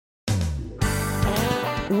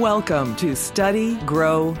Welcome to Study,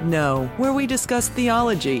 Grow, Know, where we discuss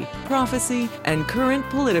theology, prophecy, and current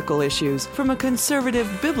political issues from a conservative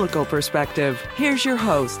biblical perspective. Here's your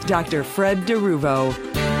host, Dr. Fred DeRuvo.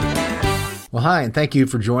 Well, hi, and thank you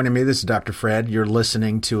for joining me. This is Dr. Fred. You're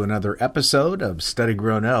listening to another episode of Study,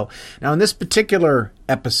 Grow, Know. Now, in this particular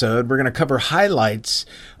episode, we're going to cover highlights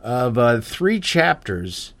of 3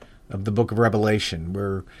 chapters of the book of Revelation.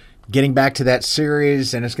 We're getting back to that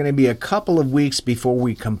series, and it's going to be a couple of weeks before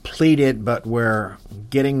we complete it, but we're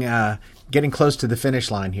getting close to the finish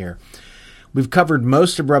line here. We've covered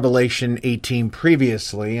most of Revelation 18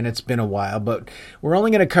 previously, and it's been a while, but we're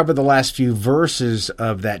only going to cover the last few verses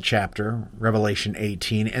of that chapter, Revelation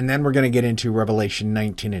 18, and then we're going to get into Revelation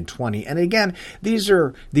 19 and 20. And again, these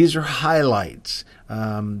are highlights.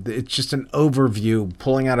 It's just an overview,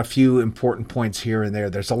 pulling out a few important points here and there.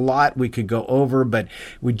 There's a lot we could go over, but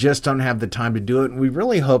we just don't have the time to do it. And we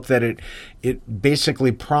really hope that it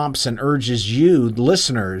basically prompts and urges you,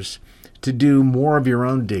 listeners, to do more of your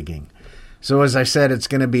own digging. So as I said, it's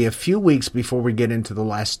going to be a few weeks before we get into the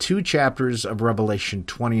last 2 chapters of Revelation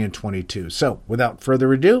 20 and 22. So without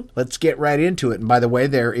further ado, let's get right into it. And by the way,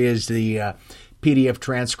 there is the PDF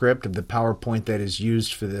transcript of the PowerPoint that is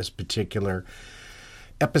used for this particular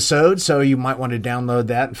episode. So you might want to download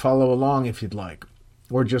that and follow along if you'd like,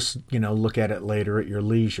 or just, look at it later at your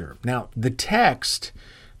leisure. Now, the text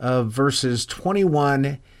of verses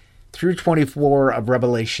 21 through 24 of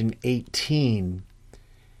Revelation 18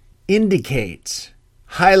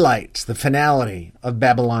 highlights the finality of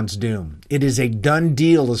Babylon's doom. It is a done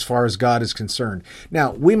deal as far as God is concerned.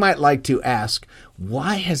 Now, we might like to ask,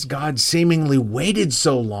 why has God seemingly waited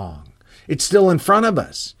so long? It's still in front of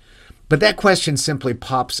us. But that question simply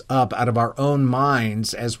pops up out of our own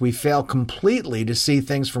minds as we fail completely to see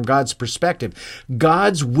things from God's perspective.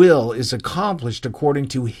 God's will is accomplished according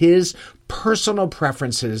to His personal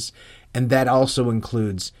preferences, and that also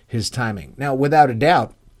includes His timing. Now, without a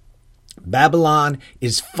doubt, Babylon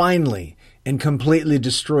is finally and completely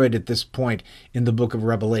destroyed at this point in the book of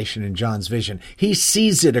Revelation in John's vision. He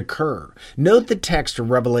sees it occur. Note the text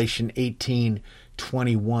of Revelation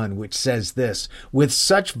 18:21, which says this: "With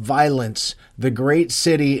such violence, the great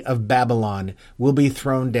city of Babylon will be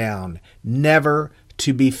thrown down, never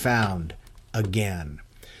to be found again."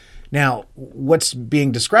 Now, what's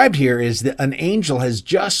being described here is that an angel has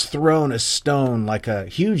just thrown a stone, like a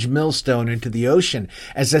huge millstone, into the ocean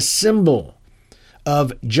as a symbol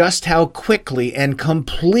of just how quickly and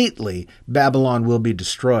completely Babylon will be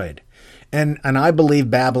destroyed. And I believe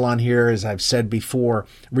Babylon here, as I've said before,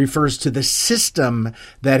 refers to the system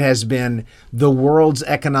that has been the world's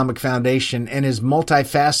economic foundation and is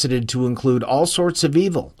multifaceted to include all sorts of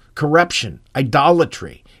evil, corruption,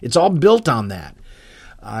 idolatry. It's all built on that.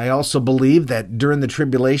 I also believe that during the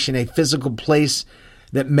tribulation, a physical place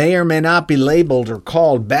that may or may not be labeled or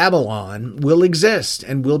called Babylon will exist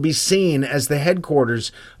and will be seen as the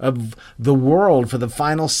headquarters of the world for the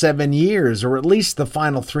final 7 years, or at least the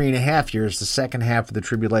final 3.5 years, the second half of the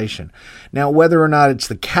tribulation. Now, whether or not it's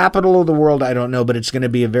the capital of the world, I don't know, but it's going to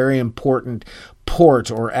be a very important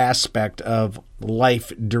port or aspect of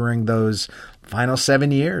life during those final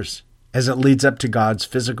 7 years, as it leads up to God's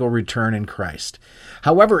physical return in Christ.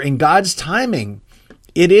 However, in God's timing,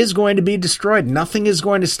 it is going to be destroyed. Nothing is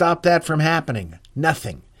going to stop that from happening.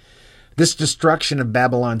 Nothing. This destruction of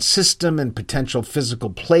Babylon's system and potential physical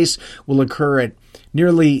place will occur at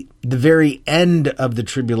nearly the very end of the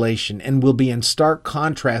tribulation and will be in stark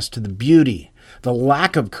contrast to the beauty, the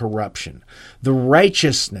lack of corruption, the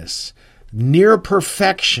righteousness, near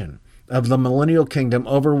perfection of the Millennial Kingdom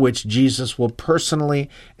over which Jesus will personally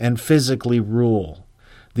and physically rule.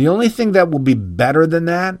 The only thing that will be better than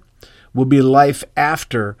that will be life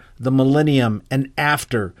after the millennium and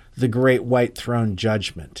after the great white throne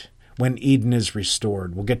judgment, when Eden is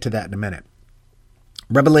restored. We'll get to that in a minute.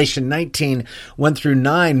 Revelation 19, 1 through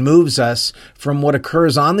 9 moves us from what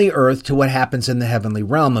occurs on the earth to what happens in the heavenly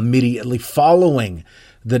realm immediately following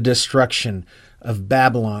the destruction of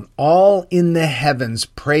Babylon. All in the heavens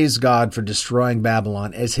praise God for destroying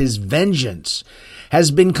Babylon, as His vengeance has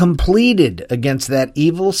been completed against that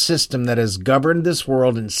evil system that has governed this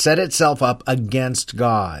world and set itself up against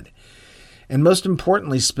God, and most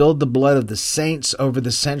importantly, spilled the blood of the saints over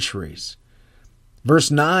the centuries. Verse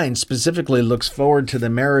 9 specifically looks forward to the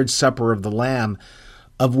marriage supper of the Lamb,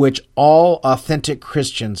 of which all authentic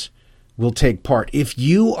Christians will take part. If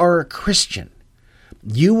you are a Christian,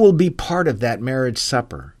 you will be part of that marriage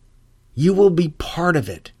supper. You will be part of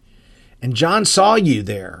it. And John saw you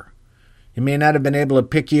there. He may not have been able to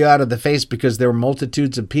pick you out of the face because there were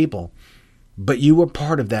multitudes of people, but you were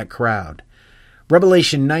part of that crowd.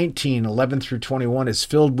 Revelation 19:11 through 21 is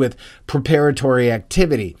filled with preparatory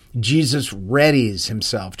activity. Jesus readies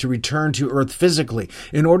himself to return to earth physically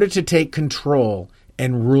in order to take control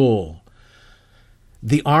and rule.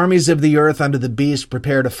 The armies of the earth under the beast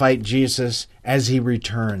prepare to fight Jesus as he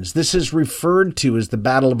returns. This is referred to as the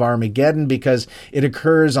Battle of Armageddon because it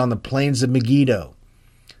occurs on the plains of Megiddo.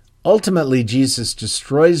 Ultimately, Jesus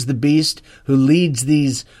destroys the beast who leads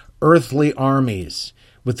these earthly armies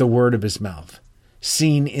with the word of his mouth,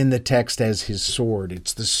 seen in the text as his sword.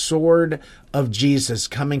 It's the sword of Jesus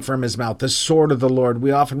coming from his mouth, the sword of the Lord.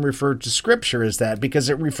 We often refer to Scripture as that because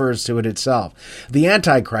it refers to it itself. The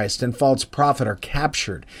Antichrist and false prophet are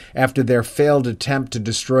captured after their failed attempt to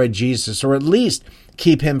destroy Jesus, or at least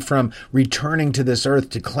keep him from returning to this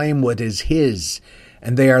earth to claim what is his,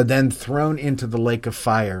 and they are then thrown into the lake of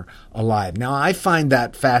fire alive. Now, I find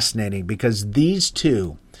that fascinating because these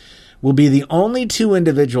two will be the only two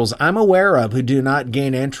individuals I'm aware of who do not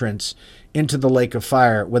gain entrance into the lake of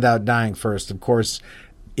fire without dying first. Of course,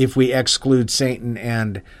 if we exclude Satan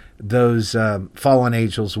and those fallen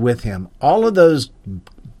angels with him, all of those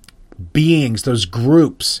beings, those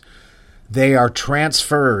groups, they are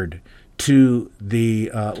transferred to the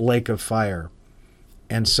lake of fire.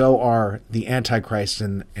 And so are the Antichrist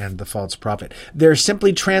and the false prophet. They're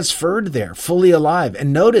simply transferred there, fully alive.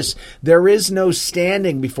 And notice, there is no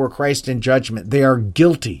standing before Christ in judgment. They are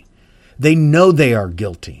guilty. They know they are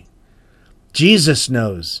guilty. Jesus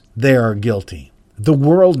knows they are guilty. The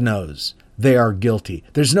world knows they are guilty.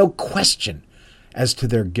 There's no question as to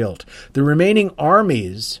their guilt. The remaining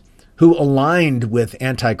armies who aligned with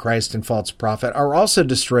Antichrist and false prophet are also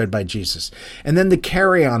destroyed by Jesus. And then the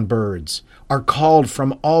carrion birds are called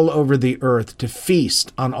from all over the earth to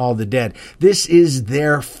feast on all the dead. This is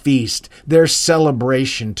their feast, their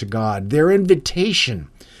celebration to God, their invitation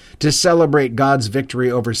to celebrate God's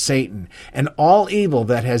victory over Satan and all evil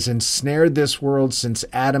that has ensnared this world since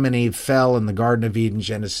Adam and Eve fell in the Garden of Eden,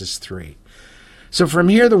 Genesis 3. So from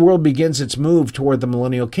here, the world begins its move toward the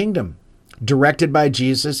Millennial Kingdom, directed by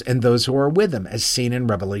Jesus and those who are with him, as seen in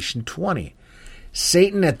Revelation 20.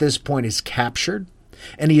 Satan at this point is captured,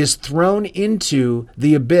 and he is thrown into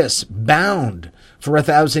the abyss, bound for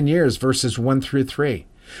 1,000 years, verses 1 through 3,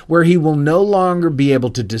 where he will no longer be able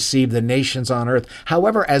to deceive the nations on earth.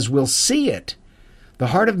 However, as we'll see it, the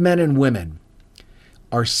heart of men and women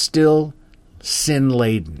are still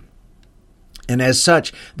sin-laden. And as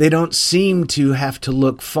such, they don't seem to have to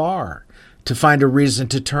look far to find a reason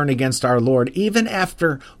to turn against our Lord, even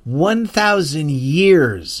after 1,000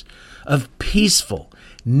 years of peaceful,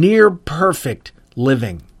 near-perfect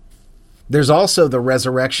living. There's also the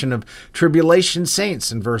resurrection of tribulation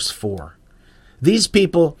saints in verse 4. These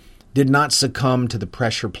people did not succumb to the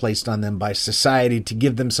pressure placed on them by society to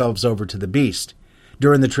give themselves over to the beast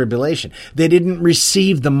during the tribulation. They didn't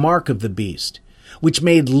receive the mark of the beast, which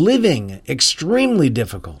made living extremely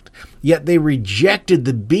difficult. Yet they rejected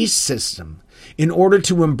the beast system in order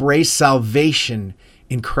to embrace salvation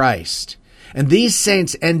in Christ. And these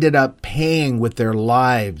saints ended up paying with their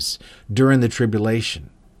lives during the tribulation.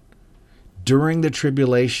 During the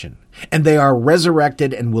tribulation. And they are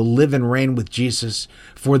resurrected and will live and reign with Jesus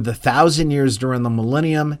for the 1,000 years during the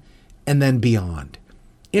millennium and then beyond.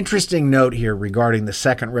 Interesting note here regarding the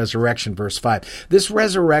second resurrection, verse 5. This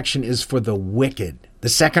resurrection is for the wicked. The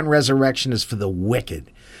second resurrection is for the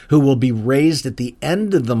wicked, who will be raised at the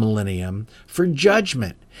end of the millennium for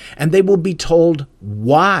judgment. And they will be told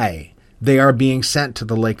why they are being sent to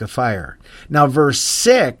the lake of fire. Now, verse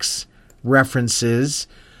 6 references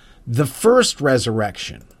the first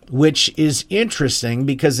resurrection, which is interesting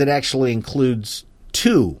because it actually includes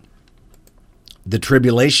two: the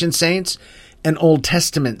tribulation saints and Old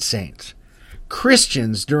Testament saints.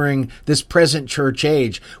 Christians during this present church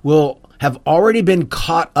age will have already been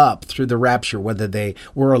caught up through the rapture, whether they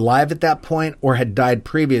were alive at that point or had died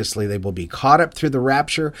previously. They will be caught up through the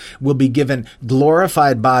rapture, will be given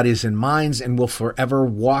glorified bodies and minds, and will forever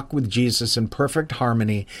walk with Jesus in perfect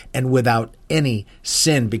harmony and without any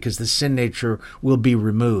sin, because the sin nature will be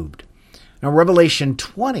removed. Now, Revelation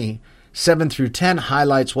 20, 7 through 10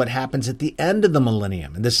 highlights what happens at the end of the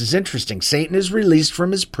millennium. And this is interesting. Satan is released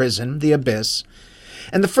from his prison, the abyss,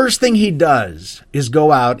 and the first thing he does is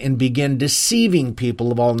go out and begin deceiving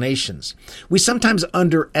people of all nations. We sometimes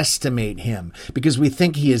underestimate him because we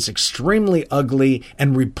think he is extremely ugly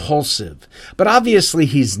and repulsive. But obviously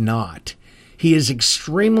he's not. He is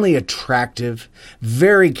extremely attractive,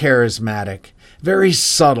 very charismatic, very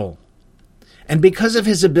subtle. And because of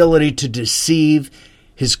his ability to deceive,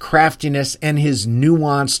 his craftiness, and his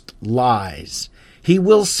nuanced lies, he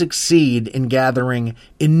will succeed in gathering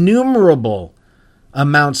innumerable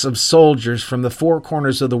amounts of soldiers from the four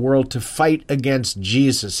corners of the world to fight against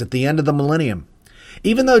Jesus at the end of the millennium.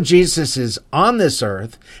 Even though Jesus is on this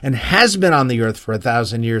earth and has been on the earth for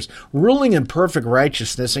 1,000 years, ruling in perfect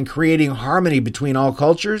righteousness and creating harmony between all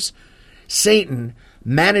cultures, Satan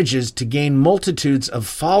manages to gain multitudes of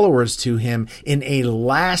followers to him in a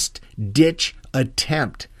last-ditch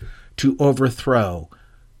attempt to overthrow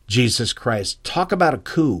Jesus Christ. Talk about a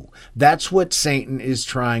coup. That's what Satan is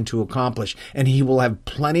trying to accomplish. And he will have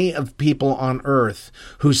plenty of people on earth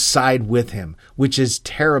who side with him, which is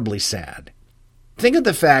terribly sad. Think of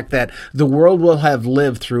the fact that the world will have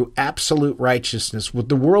lived through absolute righteousness, with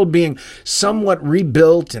the world being somewhat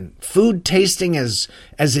rebuilt and food tasting as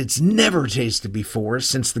it's never tasted before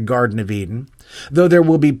since the Garden of Eden, though there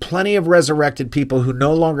will be plenty of resurrected people who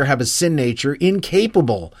no longer have a sin nature,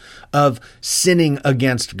 incapable of sinning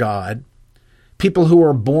against God. People who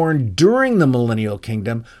are born during the Millennial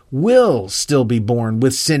Kingdom will still be born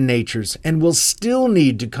with sin natures and will still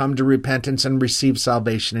need to come to repentance and receive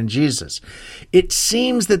salvation in Jesus. It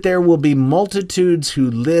seems that there will be multitudes who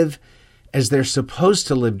live as they're supposed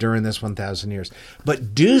to live during this 1,000 years,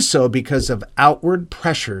 but do so because of outward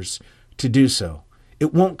pressures to do so.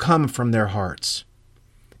 It won't come from their hearts.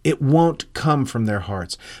 It won't come from their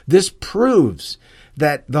hearts. This proves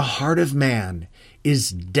that the heart of man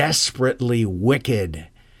is desperately wicked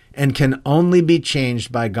and can only be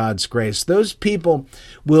changed by God's grace. Those people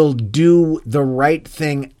will do the right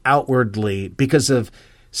thing outwardly because of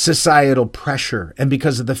societal pressure and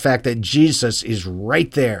because of the fact that Jesus is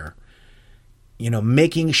right there,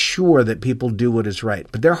 making sure that people do what is right.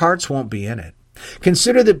 But their hearts won't be in it.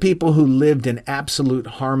 Consider the people who lived in absolute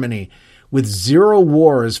harmony with zero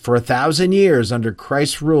wars for 1,000 years under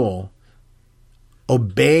Christ's rule,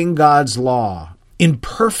 obeying God's law, in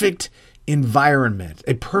perfect environment,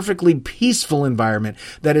 a perfectly peaceful environment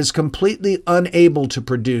that is completely unable to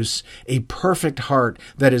produce a perfect heart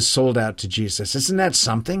that is sold out to Jesus. Isn't that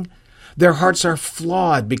something? Their hearts are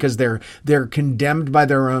flawed because they're condemned by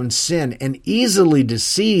their own sin and easily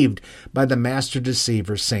deceived by the master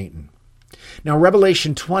deceiver, Satan. Now,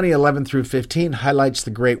 Revelation 20:11 through 15 highlights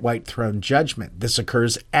the great white throne judgment. This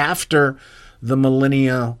occurs after the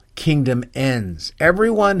Millennial Kingdom ends.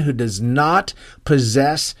 Everyone who does not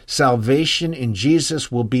possess salvation in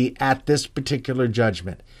Jesus will be at this particular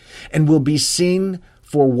judgment and will be seen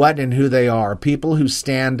for what and who they are. People who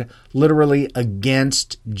stand literally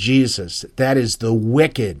against Jesus. That is the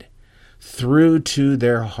wicked through to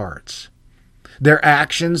their hearts. Their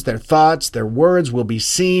actions, their thoughts, their words will be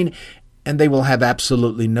seen, and they will have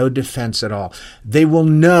absolutely no defense at all. They will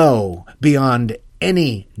know beyond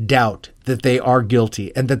any doubt that they are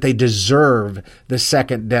guilty and that they deserve the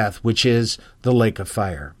second death, which is the lake of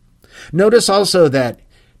fire. Notice also that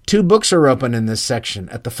two books are open in this section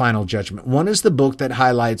at the final judgment. One is the book that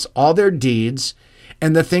highlights all their deeds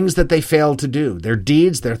and the things that they failed to do. Their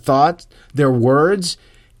deeds, their thoughts, their words,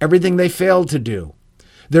 everything they failed to do.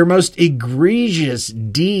 Their most egregious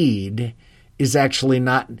deed is actually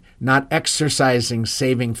not exercising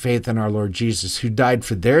saving faith in our Lord Jesus, who died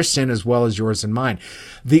for their sin as well as yours and mine.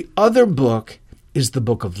 The other book is the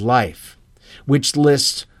book of life, which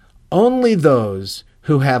lists only those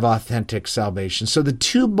who have authentic salvation. So the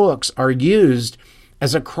two books are used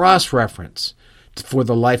as a cross-reference for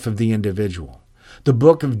the life of the individual. The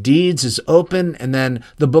book of deeds is open, and then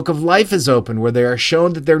the book of life is open, where they are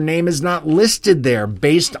shown that their name is not listed there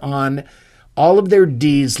based on all of their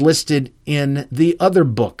deeds listed in the other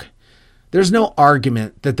book. There's no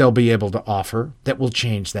argument that they'll be able to offer that will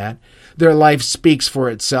change that. Their life speaks for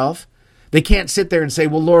itself. They can't sit there and say,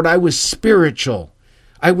 well, Lord, I was spiritual.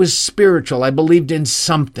 I believed in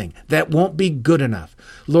something. That won't be good enough.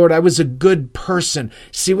 Lord, I was a good person.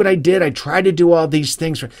 See what I did? I tried to do all these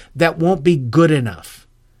things. That won't be good enough.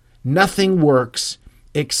 Nothing works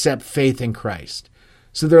except faith in Christ.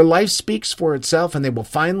 So their life speaks for itself, and they will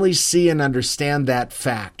finally see and understand that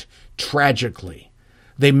fact tragically.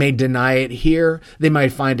 They may deny it here. They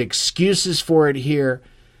might find excuses for it here.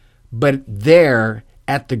 But there,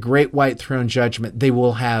 at the great white throne judgment, they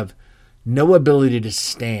will have no ability to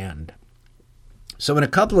stand. So in a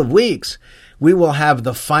couple of weeks, we will have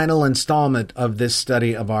the final installment of this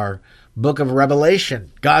study of our book of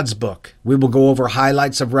Revelation, God's book. We will go over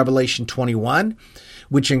highlights of Revelation 21,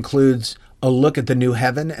 which includes a look at the new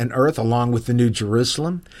heaven and earth along with the new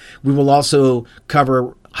Jerusalem. We will also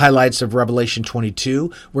cover highlights of Revelation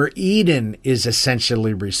 22, where Eden is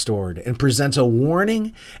essentially restored and presents a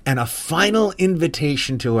warning and a final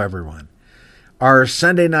invitation to everyone. Our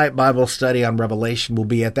Sunday night Bible study on Revelation will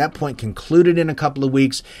be at that point concluded in a couple of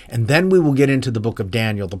weeks, and then we will get into the book of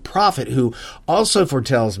Daniel, the prophet who also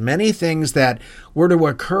foretells many things that were to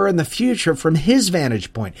occur in the future from his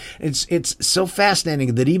vantage point. It's so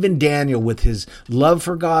fascinating that even Daniel, with his love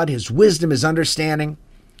for God, his wisdom, his understanding,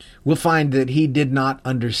 we'll find that he did not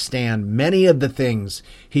understand many of the things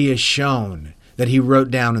he is shown, that he wrote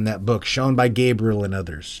down in that book, shown by Gabriel and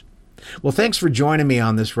others. Well, thanks for joining me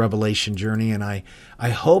on this Revelation journey, and I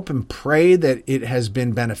hope and pray that it has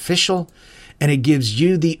been beneficial and it gives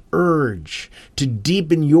you the urge to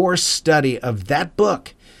deepen your study of that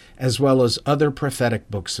book as well as other prophetic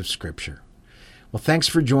books of Scripture. Well, thanks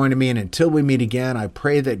for joining me, and until we meet again, I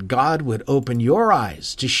pray that God would open your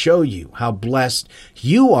eyes to show you how blessed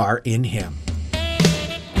you are in Him.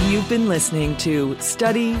 You've been listening to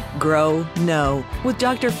Study, Grow, Know with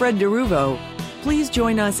Dr. Fred DeRuvo. Please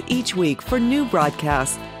join us each week for new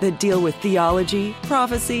broadcasts that deal with theology,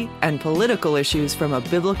 prophecy, and political issues from a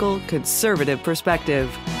biblical, conservative perspective.